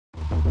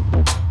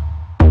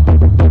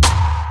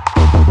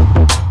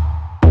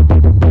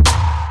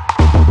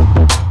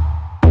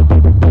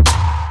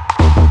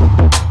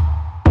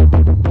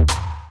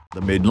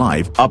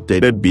midlife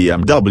updated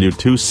BMW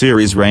 2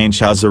 Series range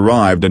has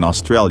arrived in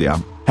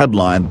Australia,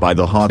 headlined by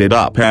the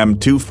hotted-up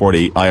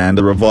M240i and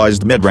the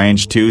revised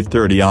mid-range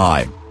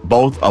 230i,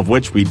 both of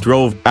which we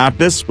drove at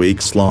this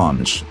week's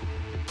launch.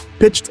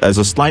 Pitched as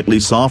a slightly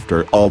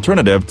softer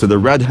alternative to the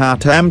Red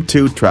Hat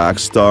M2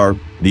 Trackstar,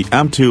 the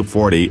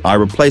M240i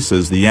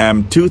replaces the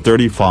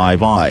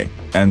M235i,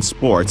 and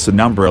sports a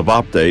number of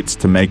updates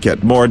to make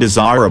it more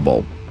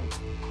desirable.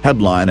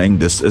 Headlining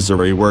this is a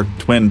reworked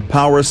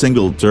TwinPower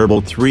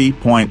single-turbo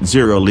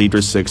 3.0-liter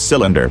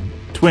 6-cylinder.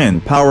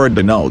 TwinPower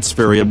denotes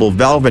variable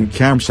valve and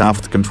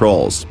camshaft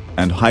controls,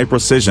 and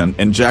high-precision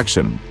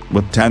injection,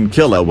 with 10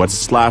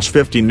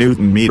 kilowatts/50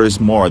 Nm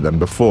more than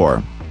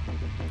before.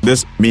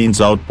 This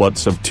means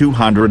outputs of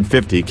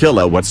 250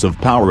 kilowatts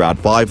of power at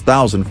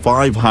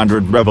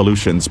 5,500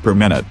 revolutions per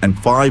minute and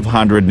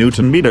 500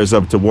 Nm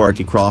of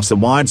torque across a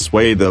wide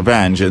swathe of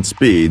engine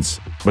speeds,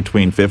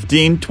 between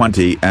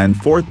 1520 and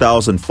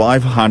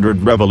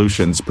 4,500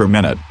 revolutions per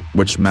minute,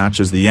 which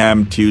matches the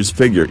M2's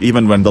figure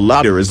even when the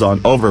latter is on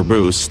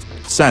overboost,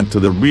 sent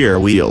to the rear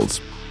wheels.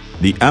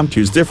 The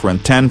M2's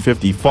different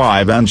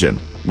 1055 engine,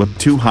 with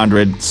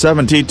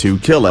 272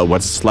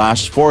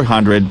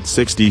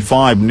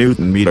 kilowatts/465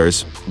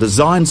 Nm,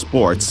 design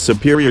sports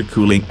superior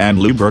cooling and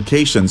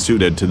lubrication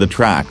suited to the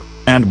track,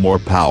 and more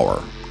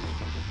power.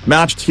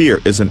 Matched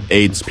here is an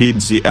 8-speed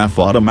CF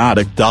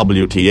automatic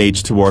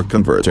WTH torque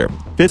converter,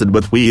 fitted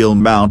with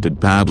wheel-mounted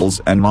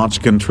paddles and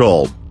launch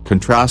control,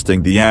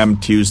 contrasting the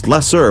M2's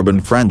less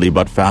urban-friendly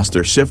but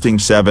faster shifting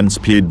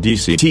 7-speed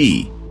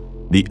DCT.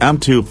 The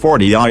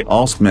M240i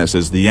also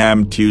misses the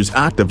M2's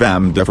active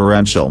M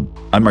differential.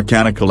 A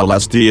mechanical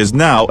LSD is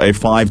now a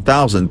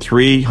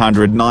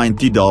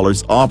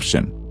 $5,390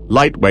 option.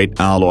 Lightweight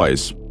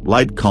alloys,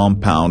 light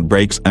compound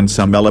brakes and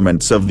some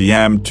elements of the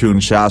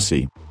M2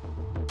 chassis.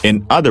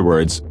 In other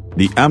words,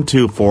 the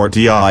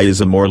M240i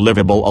is a more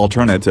livable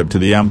alternative to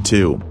the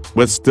M2,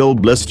 with still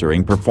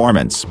blistering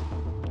performance.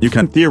 You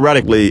can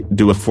theoretically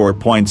do a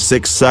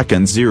 4.6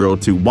 second 0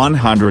 to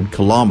 100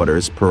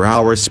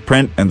 km/h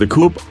sprint in the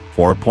coupe,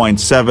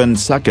 4.7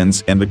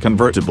 seconds in the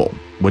convertible,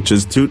 which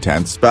is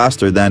 2/10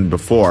 faster than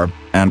before,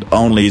 and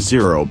only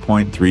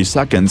 0.3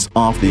 seconds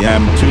off the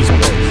M2's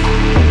pace.